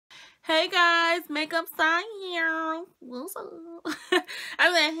Hey guys, makeup sign here. What's up?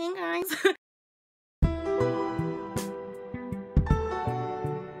 I'm like, hey guys.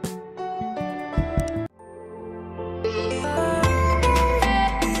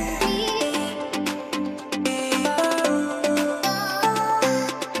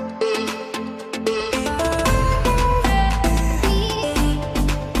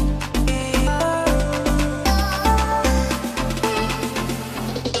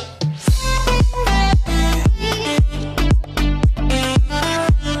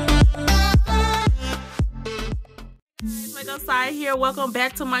 Here, welcome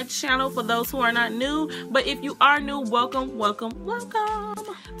back to my channel for those who are not new, but if you are new, welcome.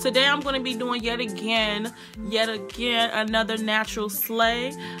 Today I'm going to be doing yet again another natural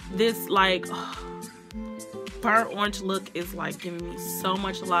slay. This like burnt orange look is like giving me so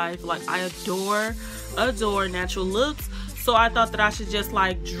much life. Like I adore natural looks, so I thought that I should just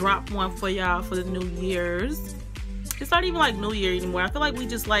like drop one for y'all for the New Year's. It's not even like New Year anymore. I feel like we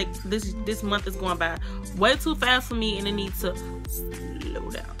just like this month is going by way too fast for me and it needs to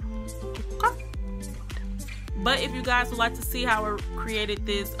slow down. Okay. But if you guys would like to see how I created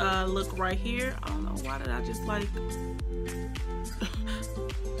this look right here, I don't know why did I just like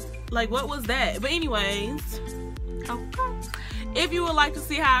like what was that? But anyways, okay. If you would like to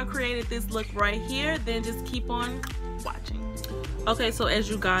see how I created this look right here, then just keep on watching. Okay, so as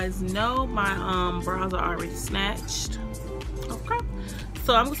you guys know, my brows are already snatched. Okay,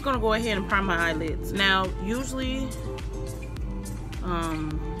 so I'm just gonna go ahead and prime my eyelids. Now usually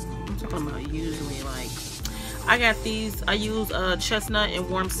I'm talking about usually, like I got these, I use Chestnut and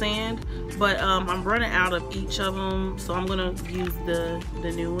Warm Sand, but I'm running out of each of them, so I'm gonna use the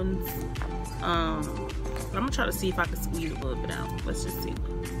new ones. I'm gonna try to see if I can squeeze a little bit out. Let's just see.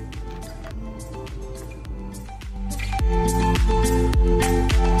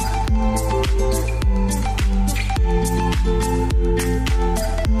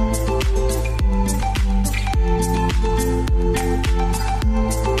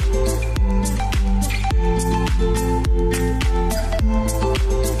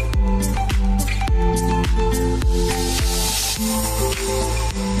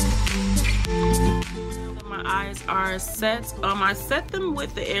 My eyes are set. I set them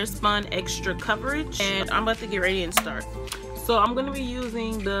with the AirSpun extra coverage, and I'm about to get ready and start. So I'm going to be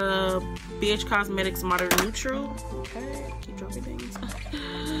using the BH Cosmetics Modern Neutral. Okay, keep dropping things.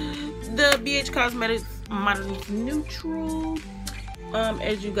 The BH Cosmetics Modern Neutral.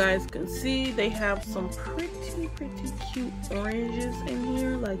 As you guys can see, they have some pretty cute oranges in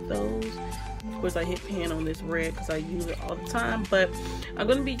here, like those. Of course, I hit pan on this red because I use it all the time. But I'm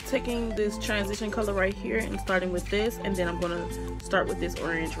going to be taking this transition color right here and starting with this, and then I'm going to start with this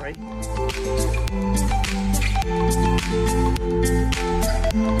orange right here.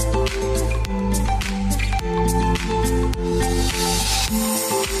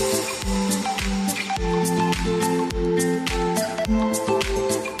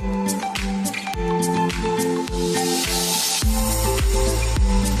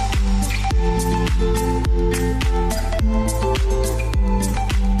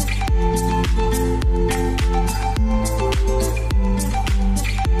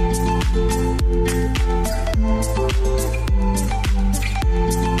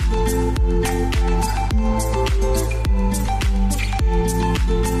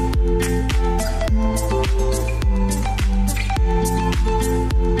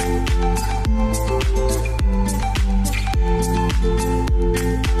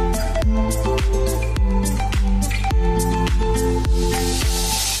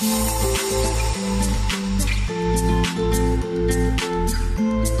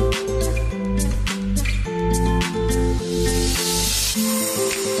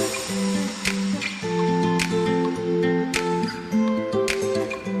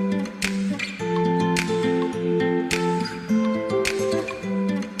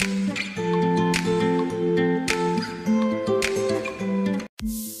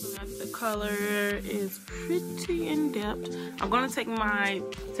 Is pretty in depth. I'm going to take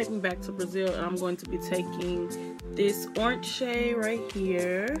me back to Brazil, and I'm going to be taking this orange shade right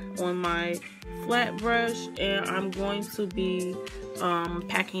here on my flat brush, and I'm going to be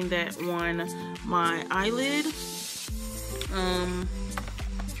packing that on my eyelid,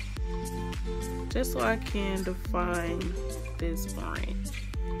 just so I can define this orange.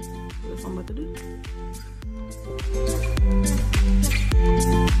 That's what I'm about to do.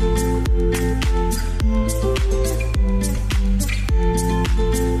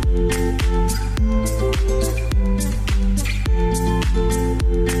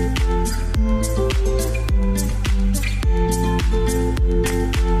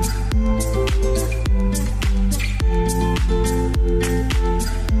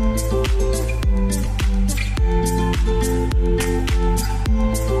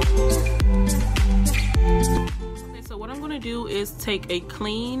 take a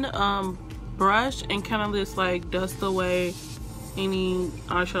clean brush and kind of just like dust away any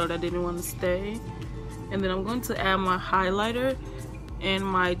eyeshadow that didn't want to stay. And then I'm going to add my highlighter and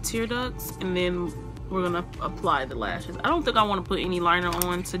my tear ducts, and then we're gonna apply the lashes. I don't think I want to put any liner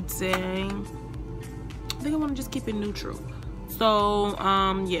on today. I think I want to just keep it neutral. So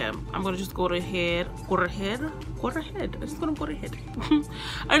yeah, I'm gonna just go ahead. I'm just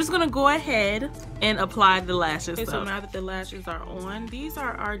gonna go ahead and apply the lashes. Okay, so now that the lashes are on, these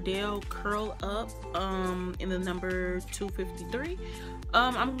are Ardell Curl Up in the number 253.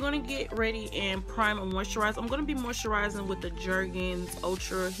 I'm gonna get ready and prime and moisturize. I'm gonna be moisturizing with the Jergen's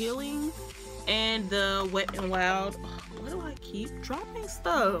Ultra Healing and the Wet n Wild. Why do I keep dropping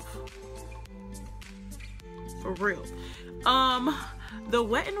stuff? For real. The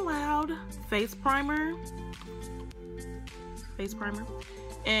Wet n Wild face primer.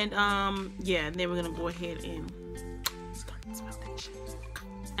 And yeah, and then we're gonna go ahead and start this foundation.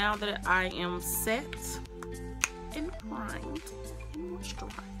 Now that I am set and primed and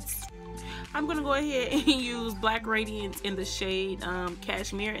moisturized, I'm gonna go ahead and use Black Radiance in the shade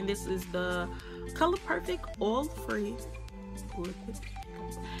Cashmere, and this is the Color Perfect Oil Free liquid,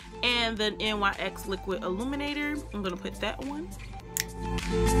 and the MUAH liquid illuminator. I'm gonna put that one.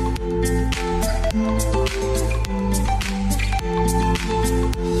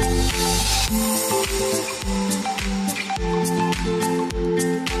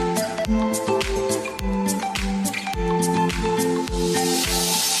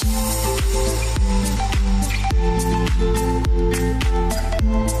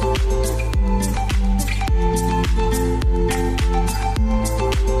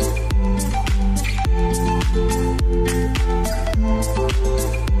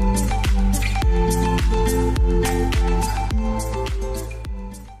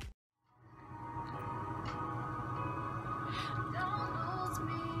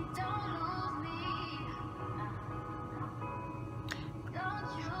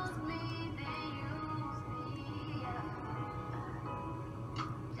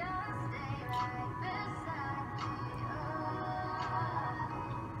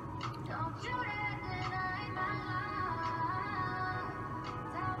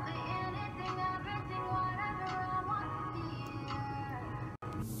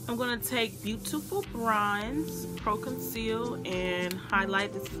 I'm gonna take Beautiful Bronze Pro Conceal and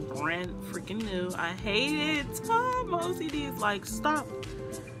highlight. This is brand freaking new. I hate it. My OCD is like, stop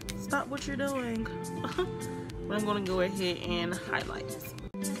what you're doing. But I'm gonna go ahead and highlight this.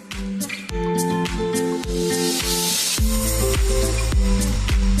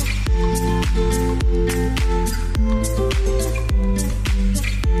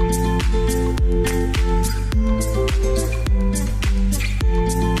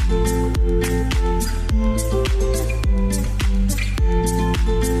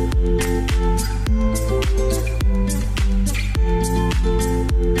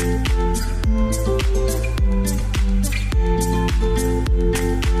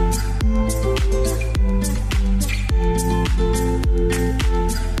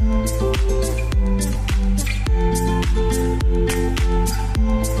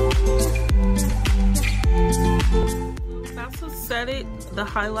 The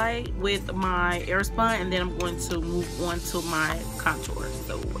highlight with my AirSpun, and then I'm going to move on to my contour.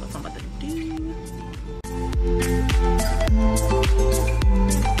 So what I'm about to do.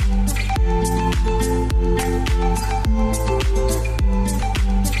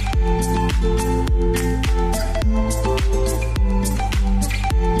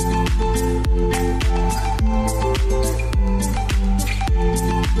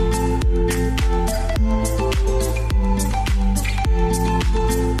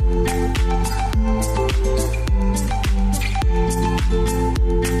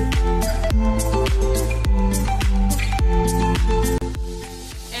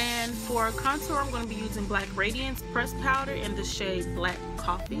 Contour, I'm going to be using Black Radiance pressed powder in the shade Black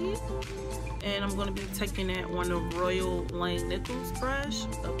Coffee, and I'm going to be taking that on a Royal Lane Nichols brush,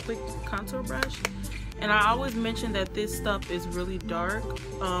 a quick contour brush. And I always mention that this stuff is really dark,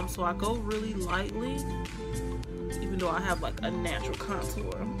 so I go really lightly, even though I have like a natural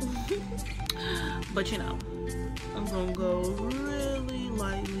contour. But you know, I'm going to go really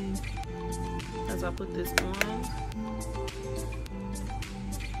lightly as I put this on.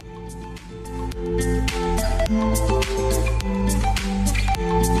 I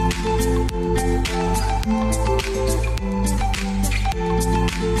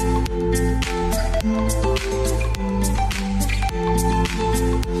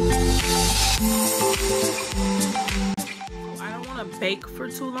don't want to bake for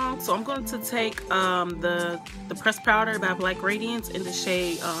too long, so I'm going to take the pressed powder by Black Radiance in the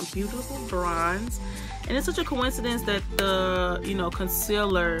shade Beautiful Bronze. And it's such a coincidence that the, you know,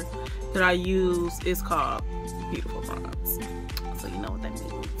 concealer that I use is called Beautiful Bronze. So you know what that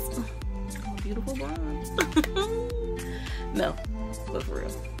means. Beautiful Bronze. No, but for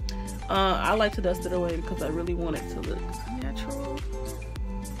real. I like to dust it away because I really want it to look natural.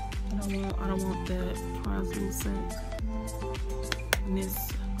 I don't want that translucentness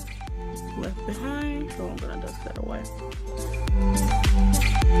left behind, so I'm gonna dust that away.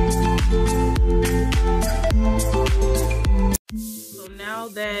 So now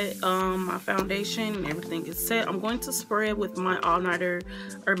that my foundation and everything is set, I'm going to spray it with my All Nighter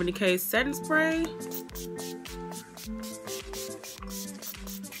Urban Decay setting spray.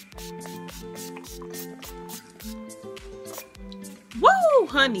 Woo,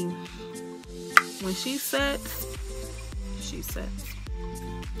 honey! When she sets, she sets.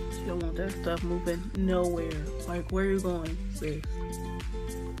 You don't want that stuff moving nowhere. Like, where you going, sis?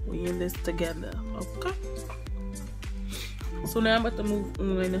 We in this together, okay? So now I'm about to move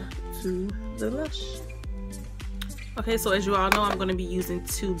on to the blush. Okay, so as you all know, I'm going to be using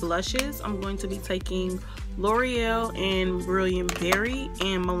 2 blushes. I'm going to be taking LoReal and Brilliant Berry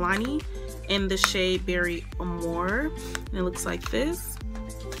and Milani in the shade Berry Amore. And it looks like this.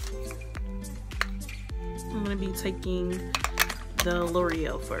 I'm going to be taking the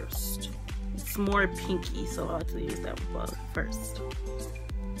LoReal first. It's more pinky, so I'll have to use that one first.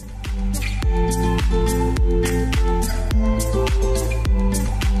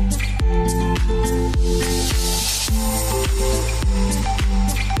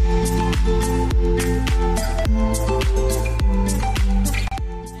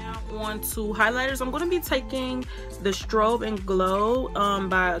 Now on to highlighters. I'm going to be taking the Strobe and Glow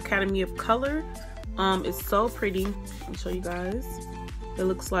by Academy of Color. It's so pretty. Let me show you guys. It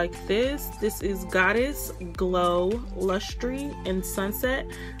looks like this. This is Goddess Glow Lustry and Sunset.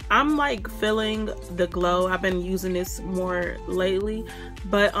 I'm like feeling the glow. I've been using this more lately,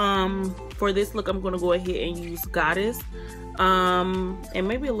 but for this look I'm gonna go ahead and use Goddess and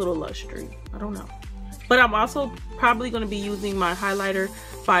maybe a little Lustry. I don't know, but I'm also probably gonna be using my highlighter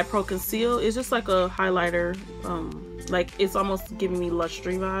by Pro Conceal. It's just like a highlighter, like it's almost giving me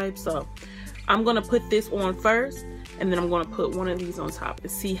Lustry vibes. So I'm gonna put this on first, and then I'm gonna put one of these on top and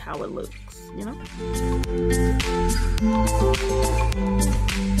see how it looks, you know?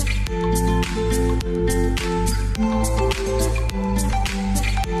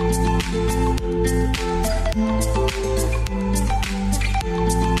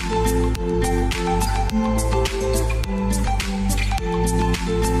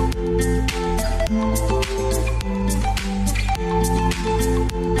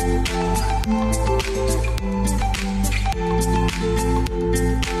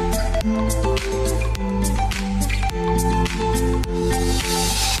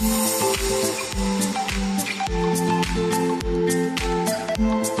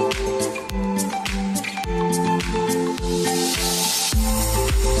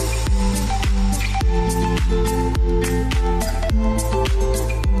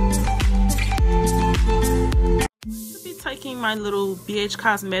 My little BH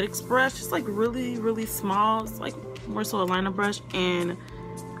Cosmetics brush. It's like really small. It's like more so a liner brush, and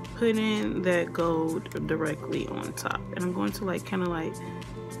putting that gold directly on top, and I'm going to like kind of like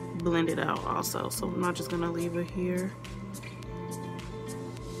blend it out also. So I'm not just gonna leave it here.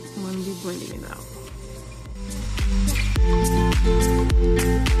 I'm gonna be blending it out.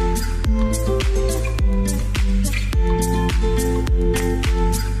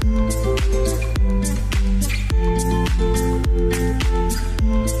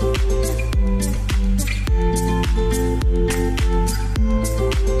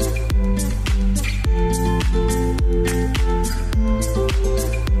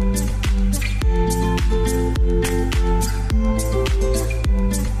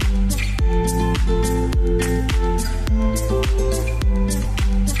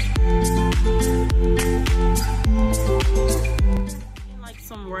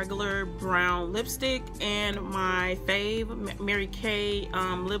 Regular brown lipstick and my fave Mary Kay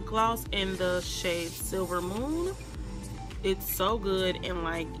lip gloss in the shade Silver Moon. It's so good and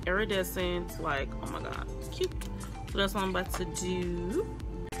like iridescent, like oh my god, cute. So that's what I'm about to do.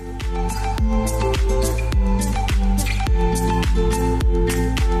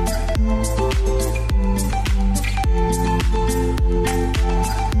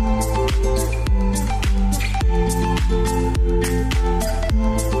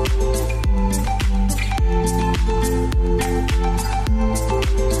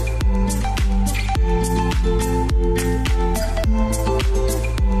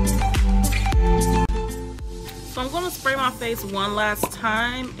 one last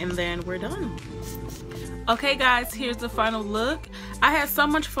time and then we're done. Okay guys, here's the final look. I had so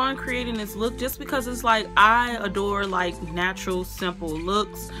much fun creating this look just because it's like I adore like natural simple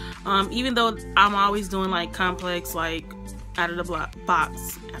looks, even though I'm always doing like complex, like out of the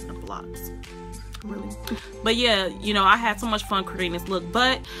box really. But yeah, you know, I had so much fun creating this look.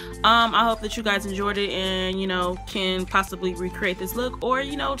 But I hope that you guys enjoyed it and, you know, can possibly recreate this look, or,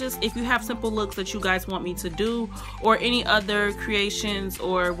 you know, just if you have simple looks that you guys want me to do, or any other creations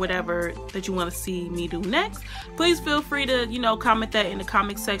or whatever that you want to see me do next, please feel free to, you know, comment that in the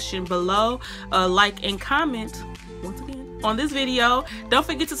comment section below. Like and comment once again on this video. Don't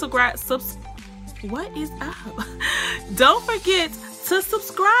forget to what is up? Don't forget to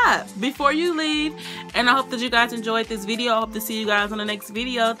subscribe before you leave, and I hope that you guys enjoyed this video. I hope to see you guys on the next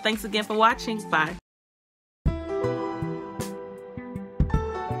video. Thanks again for watching. Bye.